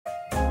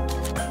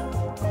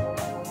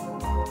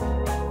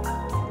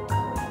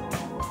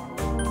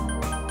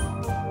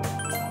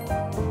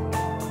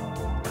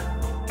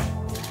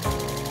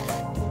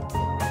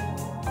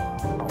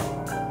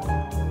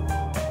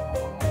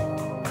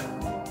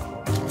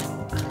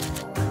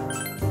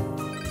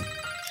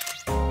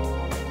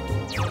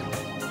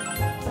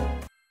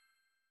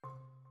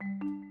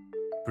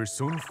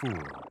Persona 4,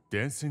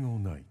 Dancing All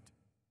Night.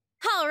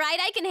 All right,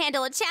 I can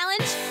handle a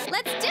challenge.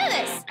 Let's do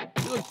this.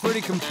 You look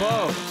pretty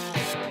composed.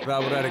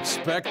 About what I'd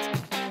expect. Yay!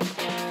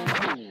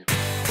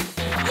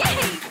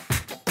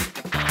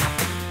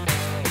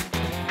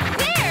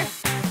 There!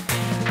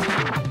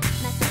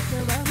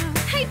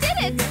 I did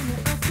it!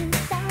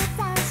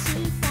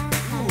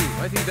 Ooh,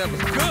 I think that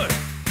was good.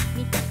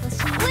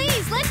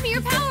 Please, lend me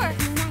your power.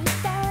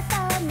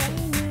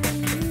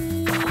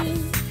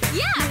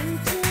 Yeah!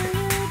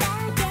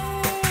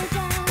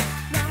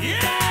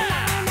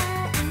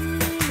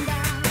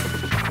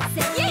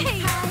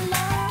 Yay!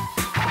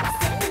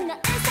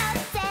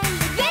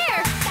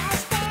 There!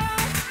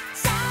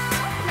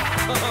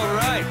 All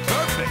right,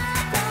 perfect.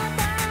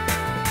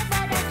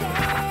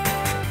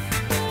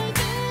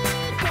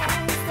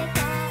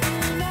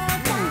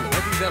 Ooh, I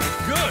think that was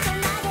good.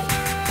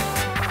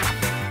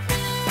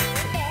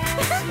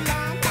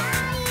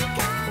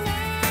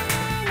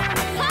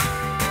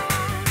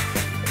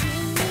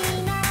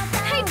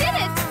 I did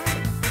it!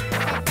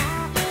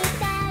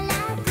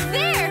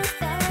 There!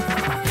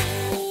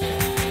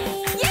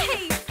 Yay!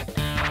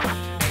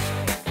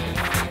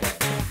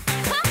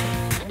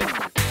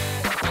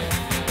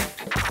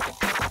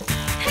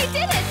 I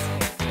did it!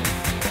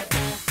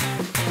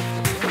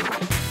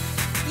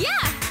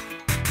 Yeah!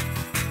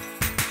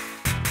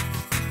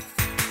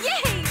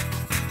 Yay!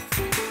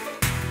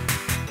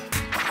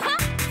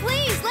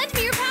 Please, lend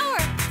me your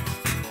power!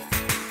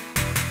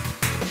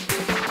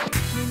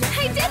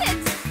 I did it!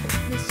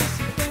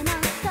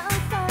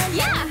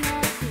 Yeah!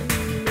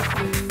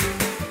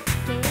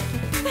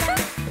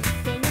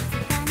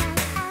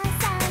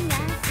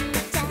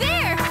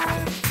 There!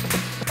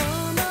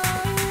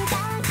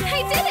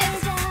 I did it!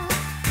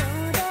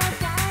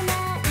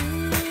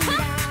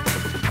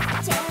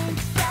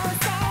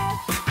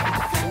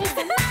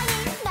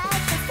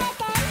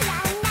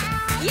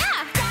 Yeah!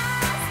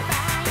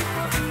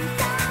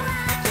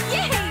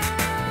 Yay!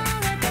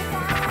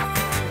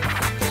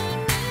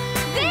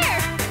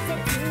 There!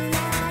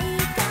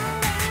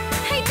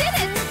 I did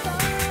it!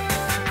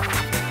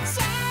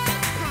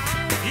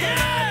 Yay!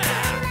 Yeah!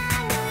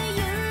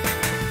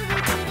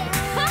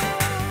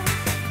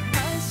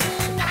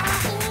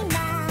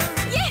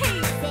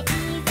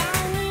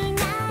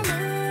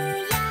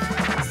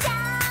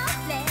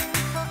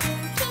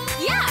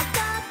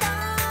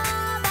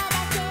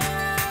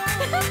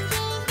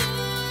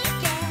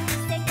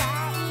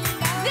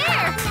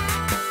 There!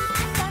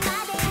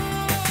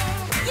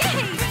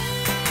 Yay!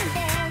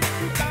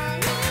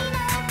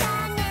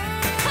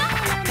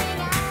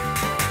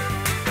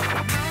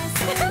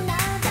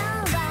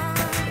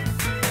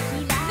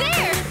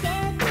 There!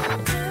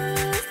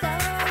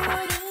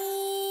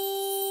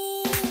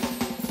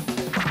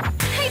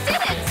 I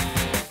did it!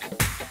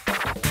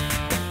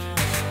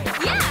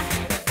 Yeah!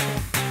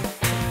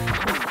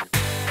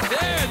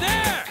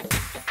 There!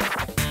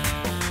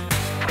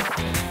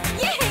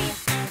 Yay!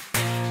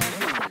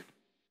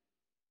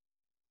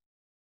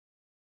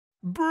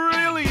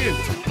 Brilliant!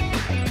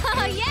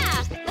 Oh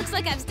yeah! Looks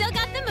like I've still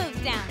got the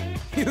moves down.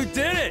 You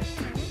did it!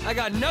 I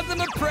got nothing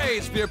but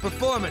praise for your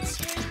performance.